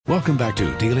Welcome back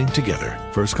to Dealing Together.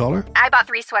 First caller? I bought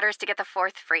 3 sweaters to get the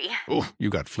 4th free. Oh, you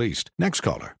got fleeced. Next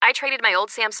caller? I traded my old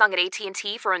Samsung at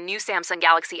AT&T for a new Samsung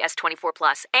Galaxy S24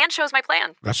 Plus and chose my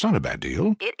plan. That's not a bad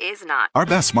deal. It is not. Our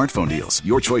best smartphone deals.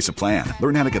 Your choice of plan.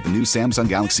 Learn how to get the new Samsung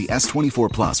Galaxy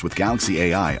S24 Plus with Galaxy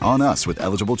AI on us with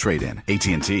eligible trade-in.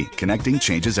 AT&T. Connecting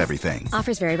changes everything.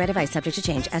 Offers vary by device. Subject to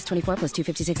change. S24 plus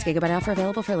 256 gigabyte offer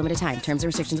available for a limited time. Terms and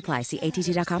restrictions apply. See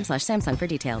att.com/Samsung for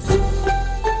details.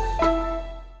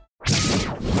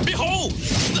 Behold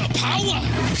the power!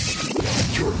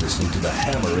 You're listening to the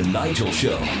Hammer and Nigel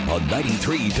Show on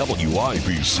 93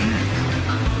 WIBC.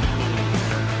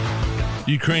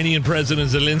 Ukrainian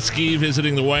President Zelensky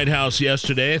visiting the White House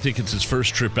yesterday. I think it's his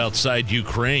first trip outside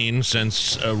Ukraine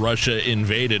since Russia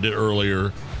invaded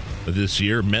earlier this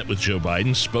year. Met with Joe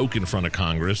Biden, spoke in front of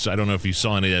Congress. I don't know if you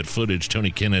saw any of that footage.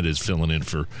 Tony Kinnett is filling in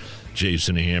for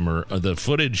Jason Hammer. The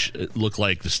footage looked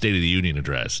like the State of the Union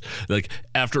address. Like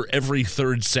after every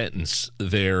third sentence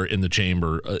there in the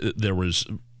chamber, there was,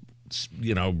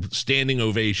 standing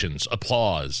ovations,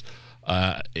 applause.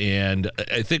 And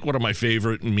I think one of my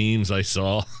favorite memes I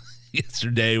saw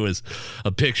yesterday was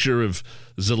a picture of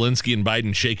Zelensky and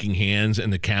Biden shaking hands,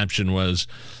 and the caption was,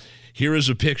 "Here is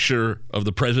a picture of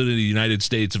the President of the United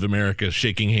States of America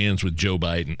shaking hands with Joe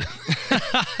Biden."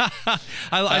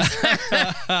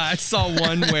 I saw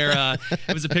one where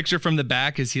it was a picture from the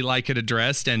back as he had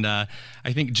addressed, and I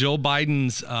think Joe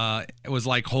Biden's was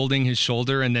holding his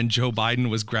shoulder, and then Joe Biden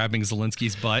was grabbing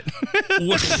Zelensky's butt.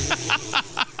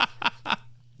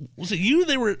 Was it you?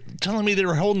 They were telling me they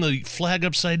were holding the flag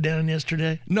upside down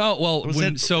yesterday. No, well,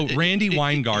 Randy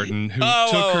Weingarten, who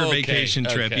took her vacation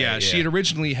trip, she had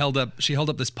originally held up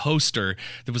this poster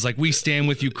that was like, "We stand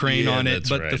with Ukraine" on it,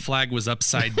 but the flag was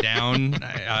upside down,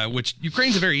 which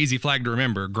Ukraine's a very easy flag to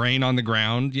remember. Grain on the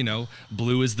ground,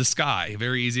 blue is the sky,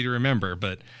 very easy to remember,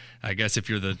 but I guess if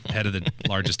you're the head of the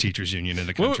largest teachers union in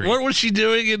the country. What was she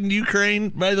doing in Ukraine,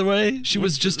 by the way? She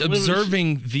was just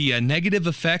observing the negative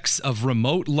effects of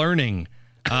remote learning,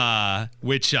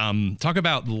 which talk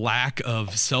about lack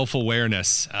of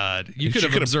self-awareness. You could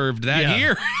have observed that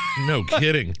here. No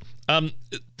kidding.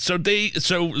 So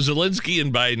Zelensky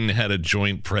and Biden had a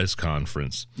joint press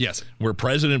conference. Yes. Where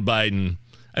President Biden,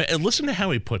 and listen to how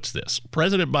he puts this.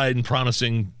 President Biden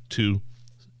promising to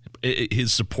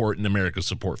his support and America's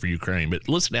support for Ukraine. But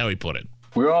listen how he put it.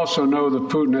 We also know that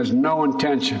Putin has no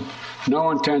intention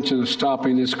of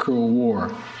stopping this cruel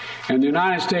war. And the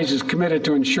United States is committed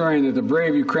to ensuring that the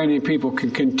brave Ukrainian people can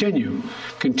continue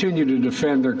to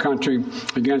defend their country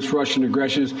against Russian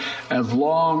aggression as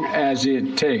long as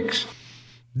it takes.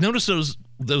 Notice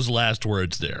those last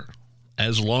words there.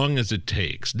 As long as it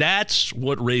takes. That's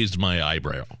what raised my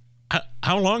eyebrow.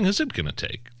 How long is it going to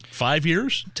take? 5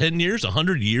 years, 10 years,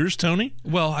 100 years, Tony?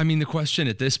 Well, I mean, the question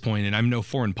at this point, and I'm no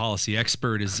foreign policy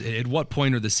expert, is at what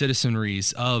point are the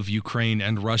citizenries of Ukraine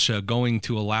and Russia going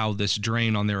to allow this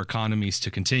drain on their economies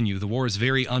to continue? The war is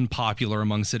very unpopular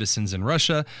among citizens in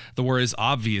Russia. The war is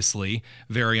obviously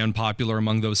very unpopular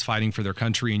among those fighting for their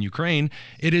country in Ukraine.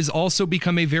 It has also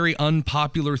become a very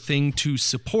unpopular thing to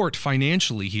support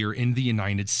financially here in the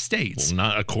United States. Well,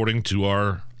 not according to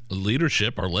our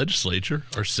leadership, our legislature,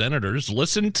 our senators.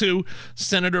 Listen to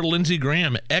Senator Lindsey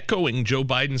Graham echoing Joe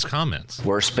Biden's comments.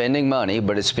 We're spending money,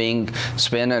 but it's being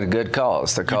spent at a good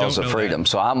cause, the cause of freedom.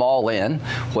 So I'm all in,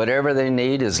 whatever they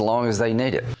need, as long as they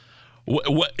need it.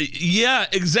 Yeah,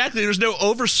 exactly. There's no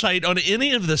oversight on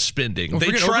any of the spending.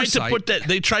 They tried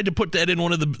to put that in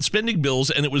one of the spending bills,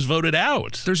 and it was voted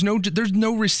out. There's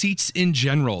no receipts in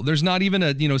general. There's not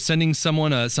even sending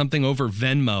someone something over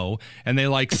Venmo, and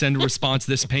they send a response.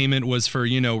 This payment was for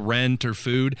rent or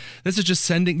food. This is just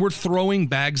we're throwing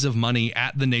bags of money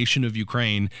at the nation of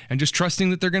Ukraine and just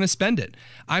trusting that they're going to spend it.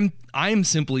 I'm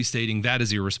simply stating that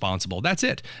is irresponsible. That's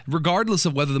it. Regardless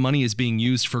of whether the money is being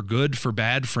used for good, for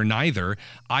bad, for neither,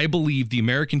 I believe the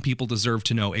American people deserve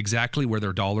to know exactly where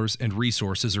their dollars and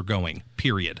resources are going,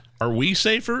 period. Are we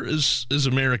safer as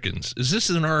Americans? Is this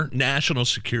in our national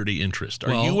security interest?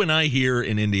 Are you and I here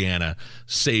in Indiana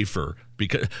safer?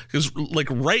 Because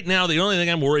right now, the only thing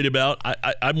I'm worried about,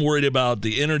 I'm worried about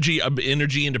the energy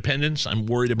independence. I'm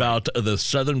worried about the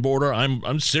southern border.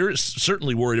 I'm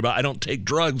certainly worried about, I don't take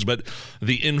drugs, but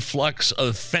the influx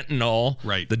of fentanyl.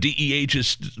 Right. The DEA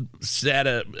just had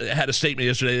a statement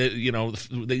yesterday that,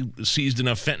 they seized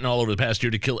enough fentanyl over the past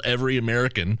year to kill every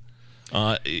American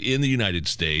in the United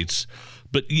States.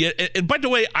 But yet, and by the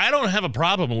way, I don't have a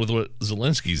problem with what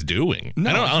Zelensky's doing.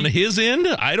 No, on his end,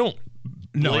 I don't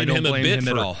No, I don't blame him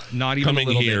at all. Not even a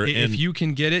little here bit. If you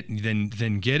can get it,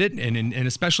 then get it. And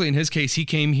especially in his case, he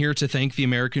came here to thank the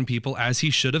American people, as he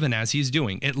should have and as he's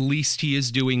doing. At least he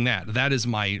is doing that. That is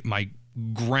my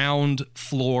ground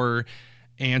floor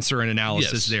answer and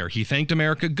analysis there. He thanked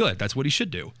America. Good. That's what he should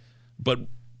do. But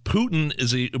Putin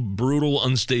is a brutal,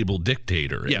 unstable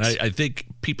dictator. Yes. And I think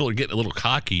people are getting a little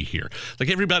cocky here. Like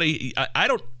everybody, I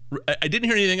didn't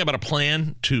hear anything about a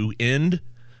plan to end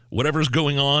whatever's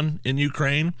going on in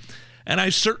Ukraine. And I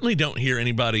certainly don't hear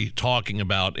anybody talking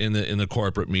about in the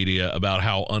corporate media about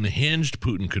how unhinged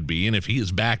Putin could be. And if he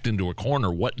is backed into a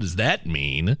corner, what does that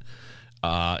mean?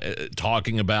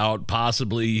 Talking about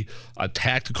possibly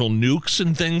tactical nukes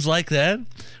and things like that.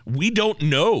 We don't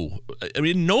know. I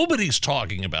mean, nobody's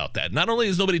talking about that. Not only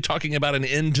is nobody talking about an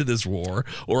end to this war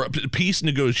or peace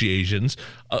negotiations,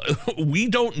 we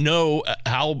don't know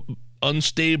how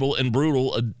unstable and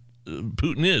brutal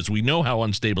Putin is. We know how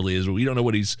unstable he is, but we don't know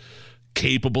what he's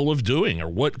capable of doing or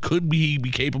what could he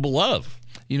be capable of.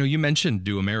 You know, you mentioned,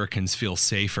 do Americans feel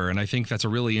safer? And I think that's a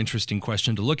really interesting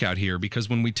question to look at here, because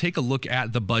when we take a look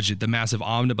at the budget, the massive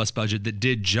omnibus budget that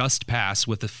did just pass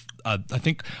with, I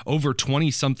think, over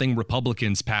 20-something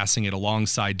Republicans passing it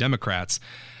alongside Democrats,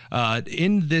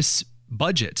 in this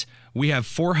budget, we have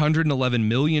 $411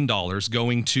 million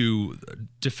going to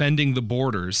defending the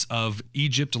borders of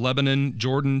Egypt, Lebanon,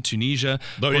 Jordan, Tunisia.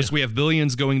 Of course, we have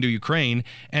billions going to Ukraine.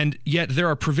 And yet there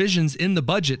are provisions in the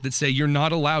budget that say you're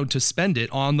not allowed to spend it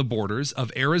on the borders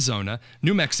of Arizona,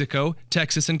 New Mexico,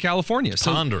 Texas, and California.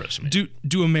 So Ponderous, man.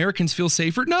 Do Americans feel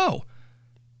safer? No.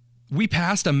 We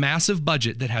passed a massive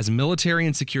budget that has military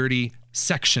and security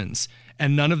sections,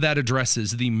 and none of that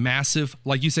addresses the massive,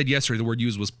 like you said yesterday, the word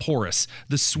used was porous,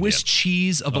 the Swiss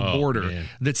cheese of a border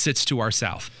that sits to our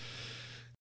south.